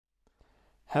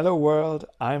Hello world,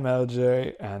 I'm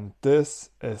LJ and this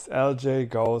is LJ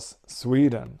Goes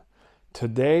Sweden.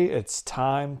 Today it's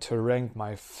time to rank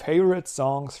my favorite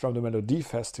songs from the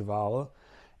Melodifestivalen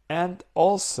and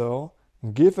also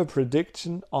give a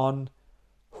prediction on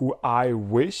who I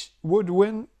wish would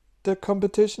win the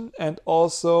competition and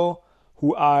also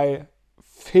who I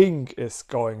think is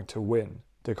going to win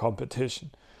the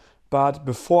competition. But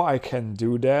before I can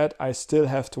do that, I still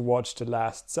have to watch the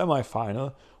last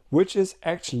semifinal, which is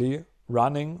actually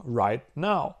running right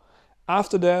now.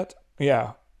 After that,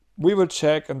 we will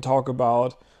check and talk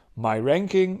about my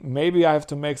ranking. Maybe I have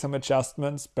to make some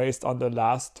adjustments based on the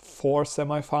last four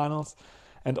semifinals,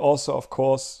 and also, of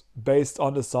course, based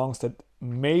on the songs that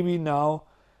maybe now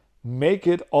make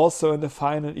it also in the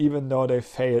final, even though they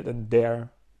failed in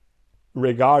their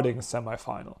regarding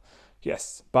semifinal.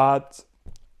 Yes, but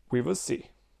we will see.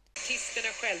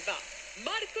 Artisterna själva,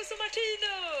 Marcus och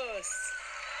Martinus!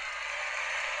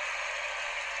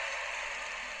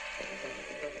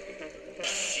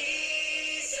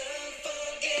 She's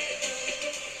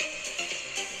unforgettable.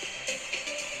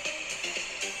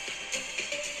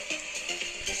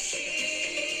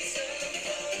 She's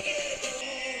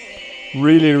unforgettable.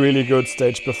 Really good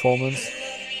stage performance.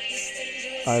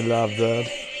 I love that.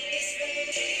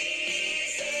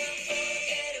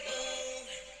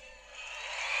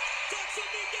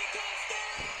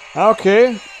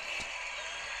 Okay.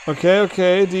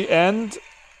 The end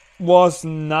was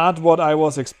not what I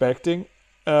was expecting.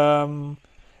 And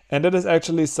that is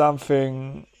actually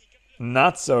something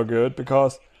not so good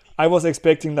because I was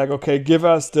expecting like, okay, give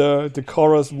us the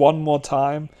chorus one more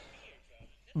time.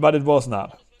 But it was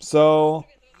not. So,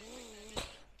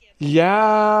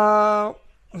 yeah,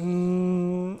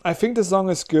 I think the song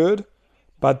is good,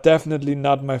 but definitely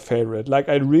not my favorite. Like,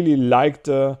 I really like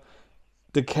the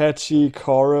catchy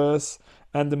chorus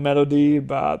and the melody,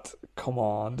 but come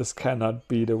on, this cannot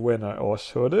be the winner, or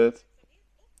should it?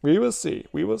 We will see.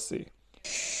 Medina!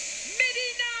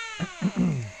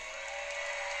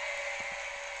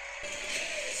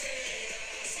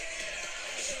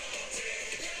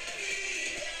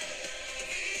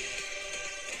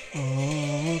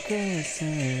 Okay,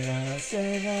 Sera,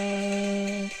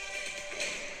 Sera.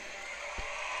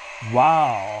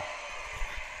 Wow.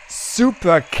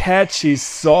 Super catchy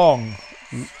song.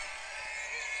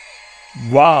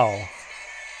 Wow.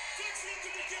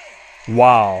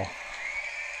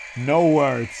 No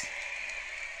words.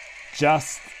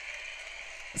 Just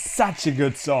such a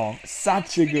good song.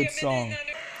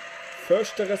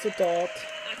 Första resultat.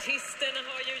 Artisterna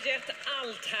har ju gett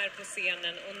allt här på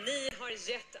scenen och ni har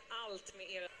gett allt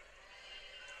med era...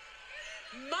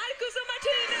 Marcus och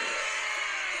Martinus!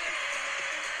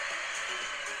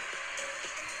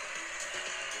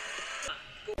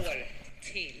 Går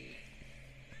till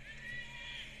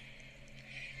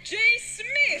Jay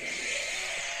Smith.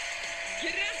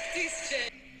 Grattis Jay.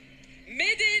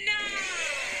 Medina.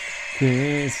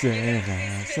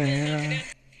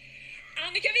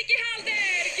 Annika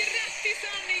Halder. Grattis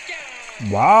Annika.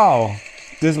 Wow,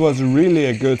 this was really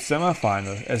a good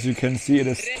semifinal. As you can see, it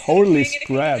is totally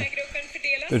spread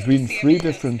between three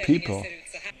different people.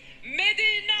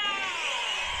 Medina.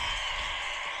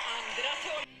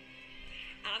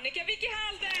 Annika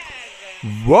Halder.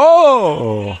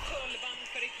 Whoa!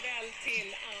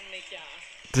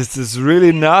 This is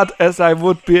really not as I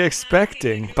would be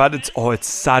expecting, but it's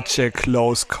such a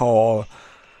close call.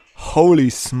 Holy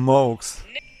smokes.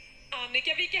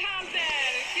 Annika Halder,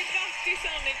 grattis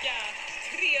Annika,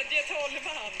 tredje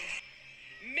tolvan.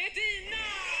 Medina!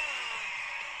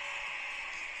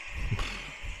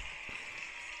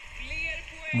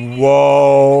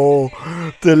 Whoa!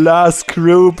 The last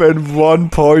group and 1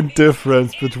 point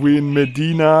difference between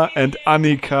Medina and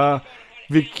Annika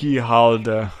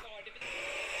Halder.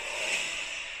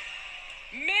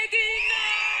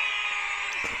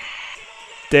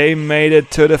 They made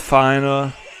it to the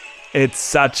final. It's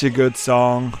such a good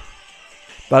song.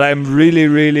 But I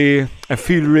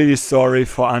feel really sorry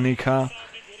for Annika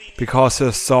because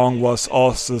her song was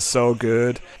also so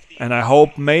good. And I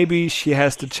hope maybe she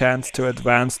has the chance to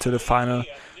advance to the final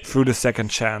through the second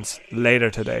chance later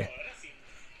today.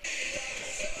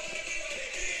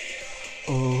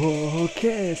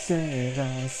 Okay,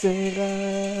 Sera,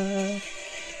 Sera.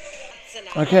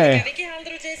 Okay,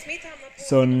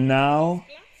 so now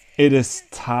it is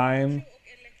time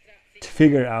to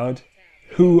figure out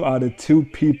who are the two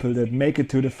people that make it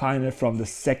to the final from the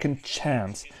second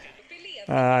chance.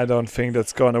 I don't think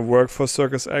that's gonna work for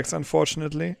Circus X,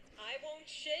 unfortunately.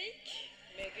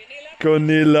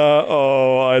 Gunilla,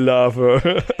 oh, I love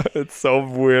her. It's so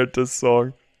weird, this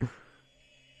song.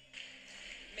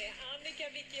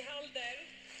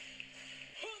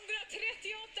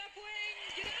 38 poäng.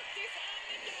 Grattis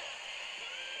Annika!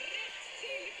 Rätt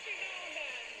till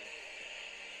finalen.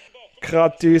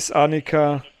 Gratis,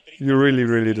 Annika. You really,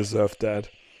 really deserve that.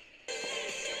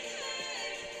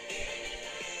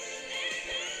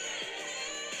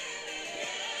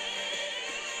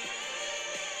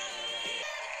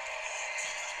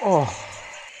 Oh.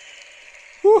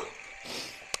 Whew.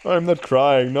 I'm not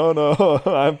crying. No, no.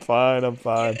 I'm fine. I'm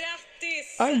fine.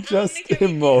 Grattis I'm just Annika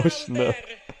emotional.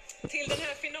 Wickelhalter till den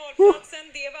här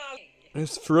finalplatsen. Det var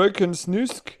Is Fröken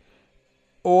Snusk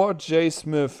or Jay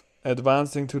Smith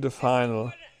advancing to the final?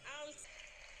 alls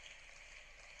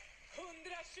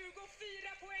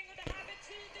 124 poäng och det här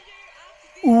betyder ju att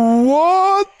det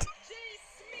What? är Jay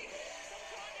Smith som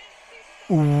tar den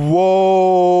sista. Whoa!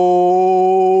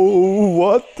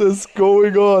 What is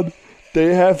going on?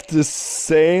 They have the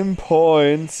same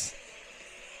points.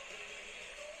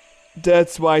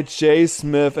 That's why Jay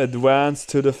Smith advanced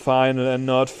to the final and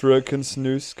not Fröken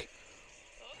Snusk.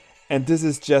 And this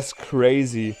is just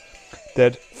crazy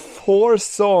that 4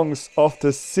 songs of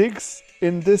the 6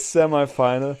 in this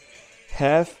semifinal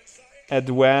have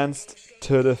advanced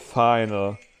to the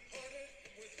final.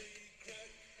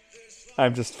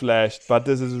 I'm just flashed, but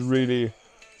this is really...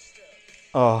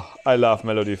 Oh, I love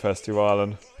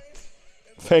Melodifestivalen.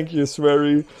 Thank you,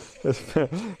 Sverige.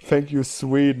 Thank you,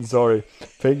 Sweden, sorry.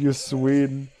 Thank you,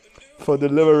 Sweden, for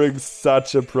delivering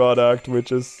such a product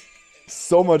which is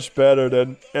so much better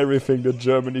than everything that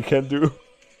Germany can do.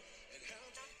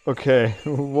 Okay,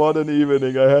 what an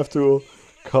evening. I have to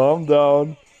calm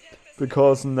down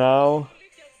because now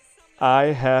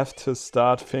I have to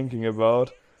start thinking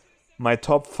about my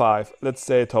top 5. Let's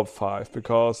say top 5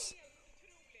 because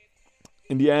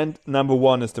in the end, number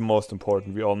 1 is the most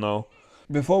important, we all know.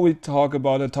 Before we talk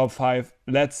about the top 5,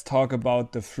 let's talk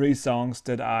about the 3 songs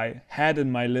that I had in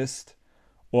my list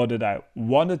or that I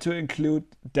wanted to include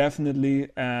definitely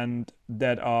and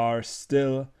that are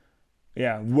still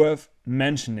worth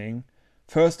mentioning.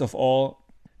 First of all,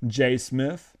 Jay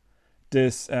Smith,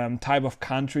 this type of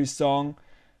country song.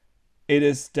 It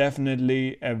is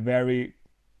definitely a very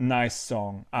nice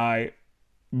song. I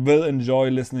will enjoy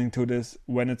listening to this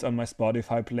when it's on my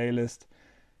Spotify playlist.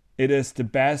 It is the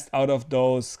best out of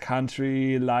those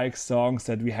country-like songs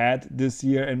that we had this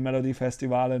year in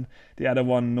Melodifestivalen. The other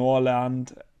one,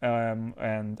 Norrland,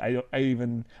 and I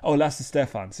even... Oh, Lasse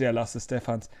Stefans. Yeah, Lasse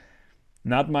Stefans.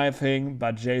 Not my thing,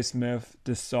 but Jay Smith,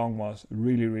 this song was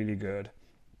really, really good.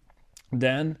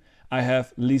 Then I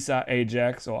have Lisa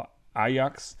Ajax or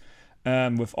Ajax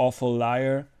with Awful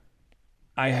Liar.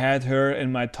 I had her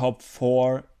in my top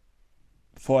 4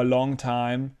 for a long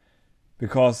time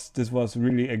because this was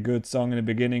really a good song in the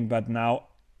beginning, but now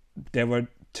there were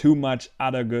too much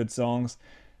other good songs,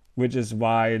 which is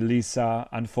why, Lisa,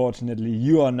 unfortunately,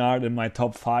 you are not in my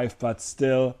top 5, but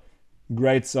still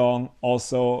great song.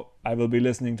 Also, I will be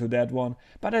listening to that one,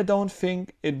 but I don't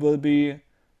think it will be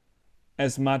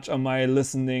as much on my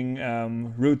listening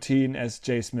routine as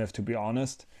Jay Smith, to be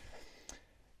honest.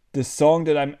 The song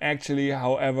that I'm actually,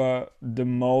 however, the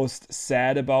most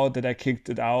sad about that I kicked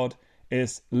it out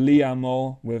is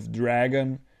Liamo with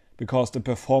Dragon, because the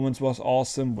performance was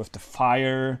awesome with the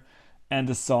fire and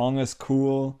the song is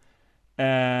cool.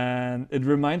 And it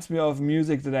reminds me of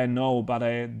music that I know, but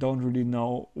I don't really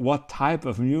know what type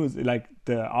of music, like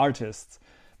the artists.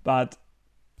 But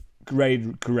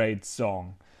great, great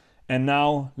song. And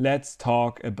now let's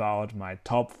talk about my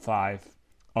top 5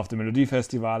 of the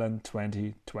Melodifestivalen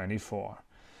 2024.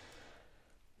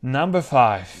 Number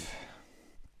 5.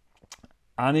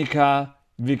 Annika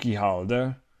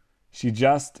Wickelhalter. She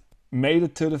just made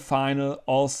it to the final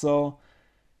also.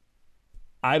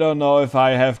 I don't know if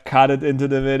I have cut it into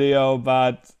the video,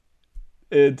 but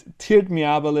it teared me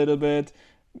up a little bit.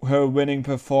 Her winning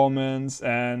performance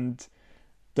and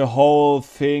the whole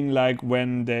thing, like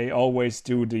when they always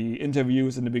do the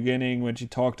interviews in the beginning, when she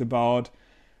talked about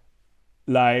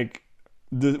like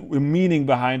the meaning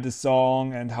behind the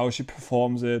song and how she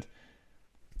performs it.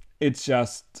 It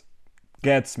just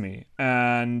gets me.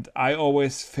 And I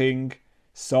always think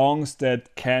songs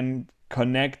that can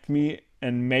connect me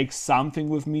and make something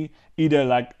with me, either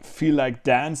like feel like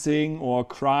dancing or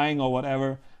crying or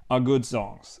whatever, are good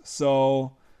songs.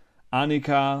 So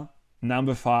Annika,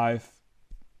 number 5,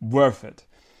 worth it.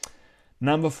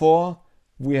 Number 4,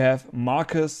 we have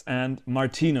Marcus and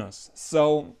Martinus.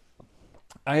 So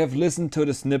I have listened to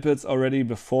the snippets already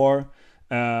before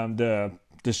the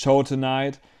show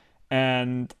tonight,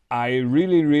 and I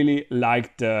really, really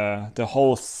liked the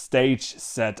whole stage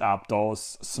setup.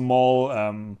 Those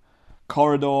small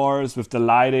corridors with the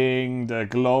lighting, the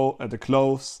glow, the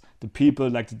clothes, the people,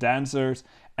 like the dancers,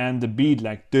 and the beat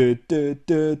like duh, duh,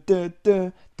 duh, duh,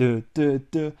 duh, duh, duh,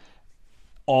 duh.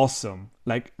 Awesome,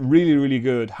 like really, really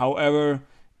good. However,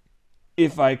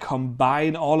 if I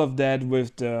combine all of that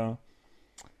with the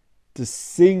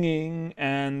singing,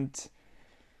 and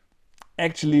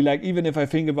actually, like, even if I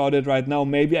think about it right now,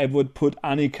 maybe I would put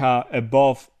Annika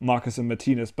above Marcus and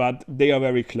Martinus, but they are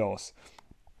very close.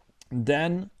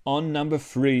 Then on number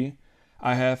 3,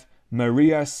 I have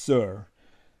Maria Sir.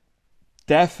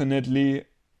 Definitely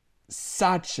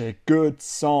such a good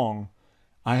song.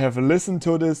 I have listened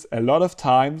to this a lot of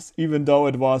times, even though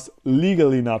it was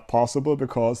legally not possible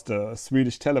because the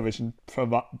Swedish television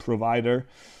provider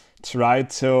tried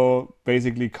to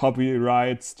basically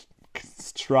copyright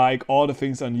strike all the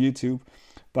things on YouTube,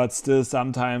 but still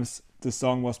sometimes the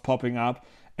song was popping up,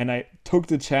 and I took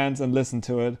the chance and listened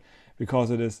to it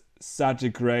because it is such a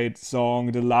great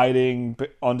song. The lighting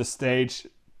on the stage,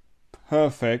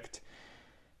 perfect,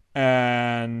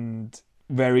 and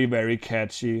very, very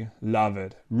catchy. Love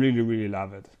it. Really, really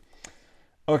love it.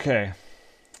 Okay,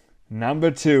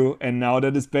 number 2, and now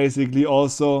that is basically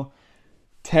also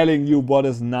telling you what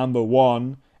is number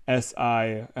 1, as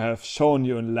I have shown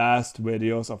you in last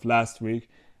videos of last week.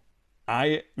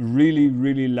 I really,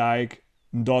 really like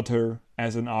Dotter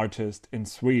as an artist in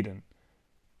Sweden.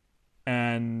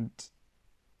 And,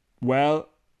 well,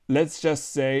 let's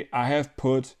just say I have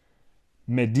put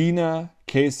Medina,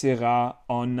 Sera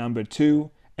on number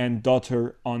 2 and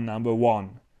Dotter on number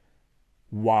 1.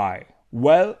 Why?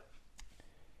 Well,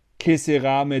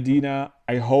 Sera, Medina,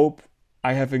 I hope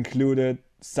I have included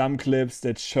some clips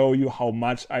that show you how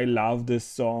much I love this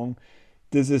song.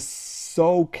 This is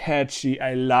so catchy.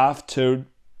 I love to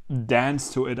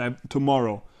dance to it.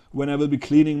 Tomorrow, when I will be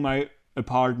cleaning my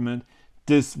apartment,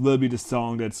 this will be the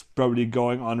song that's probably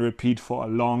going on repeat for a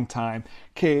long time.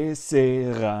 Que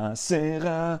sera,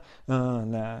 sera,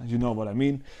 you know what I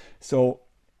mean? So,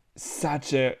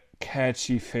 such a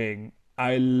catchy thing.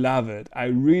 I love it. I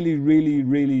really, really,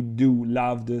 really do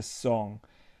love this song.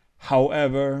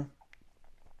 However,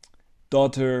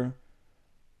 Dotter,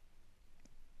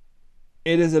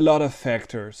 it is a lot of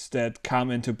factors that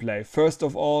come into play. First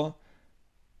of all,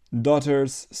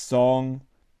 Dotter's song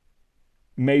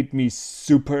made me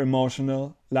super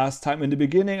emotional. Last time in the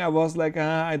beginning I was like,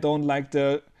 I don't like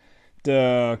the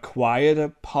quieter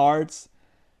parts,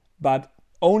 but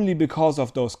only because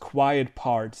of those quiet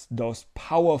parts, those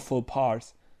powerful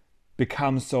parts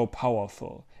become so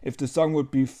powerful. If the song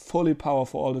would be fully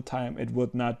powerful all the time, it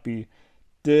would not be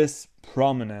this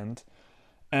prominent.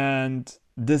 And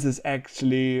this is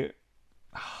actually,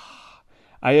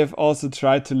 I have also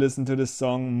tried to listen to this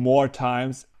song more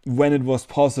times when it was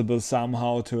possible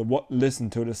somehow to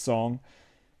listen to the song,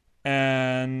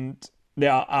 and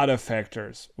there are other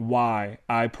factors why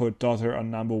I put Dotter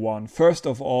on number 1. First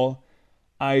of all,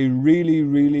 I really,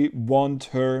 really want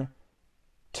her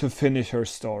to finish her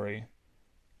story.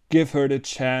 Give her the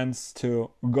chance to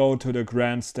go to the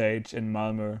grand stage in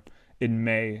Malmö in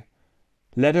May.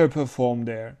 Let her perform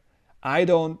there. I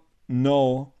don't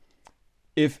know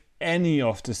if any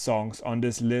of the songs on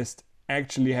this list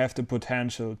actually have the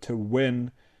potential to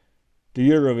win the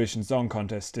Eurovision Song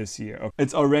Contest this year.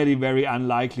 It's already very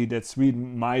unlikely that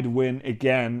Sweden might win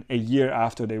again a year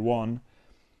after they won,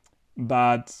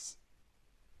 but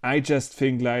I just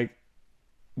think, like,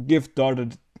 give Dotter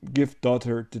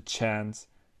the chance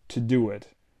to do it.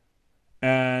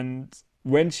 And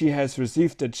when she has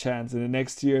received the chance in the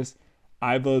next years,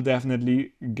 I will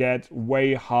definitely get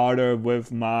way harder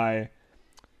with my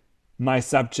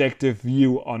subjective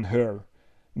view on her.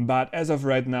 But as of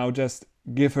right now, just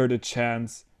give her the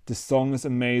chance. The song is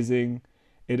amazing.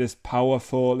 It is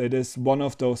powerful. It is one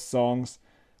of those songs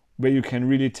where you can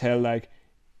really tell, like,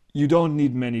 you don't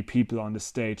need many people on the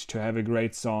stage to have a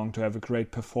great song, to have a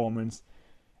great performance.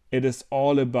 It is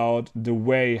all about the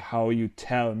way how you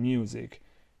tell music.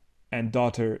 And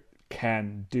Dotter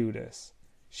can do this.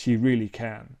 She really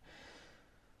can.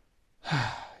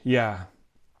 Yeah.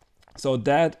 So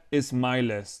that is my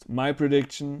list. My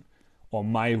prediction or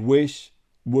my wish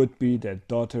would be that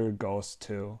Dotter goes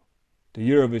to the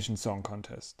Eurovision Song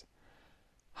Contest.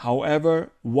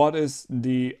 However, what is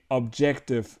the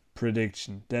objective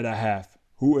prediction that I have?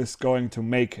 Who is going to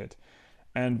make it?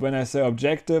 And when I say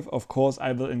objective, of course,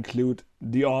 I will include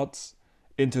the odds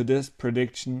into this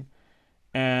prediction.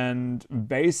 And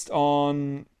based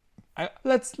on,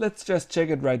 let's just check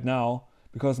it right now,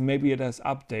 because maybe it has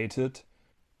updated.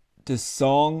 The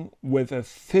song with a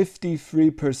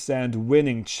 53%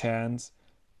 winning chance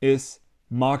is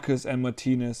Marcus and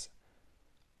Martinus,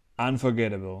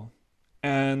 Unforgettable.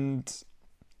 And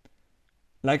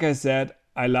like I said,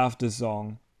 I love the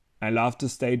song. I love the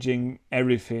staging,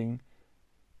 everything.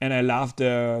 And I love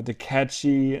the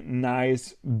catchy,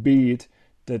 nice beat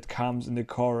that comes in the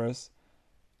chorus.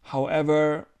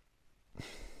 However,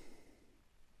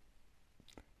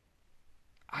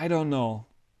 I don't know.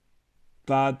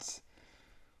 But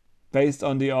based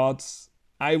on the odds,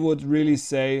 I would really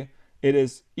say it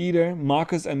is either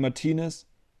Marcus and Martinus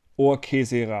or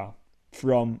Sera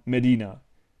from Medina.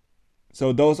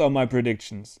 So those are my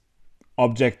predictions,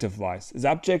 objective wise.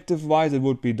 Subjective wise, it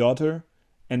would be Daughter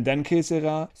and then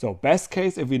Sera. So best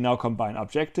case, if we now combine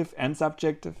objective and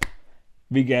subjective,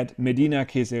 we get Medina,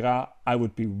 Sera. I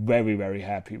would be very, very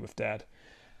happy with that.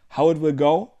 How it will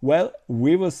go? Well,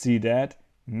 we will see that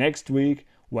next week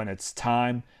when it's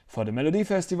time for the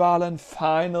Melodifestivalen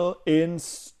final in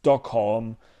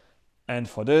Stockholm. And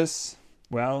for this,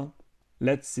 well,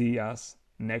 let's see us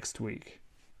next week.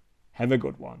 Have a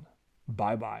good one.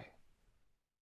 Bye bye.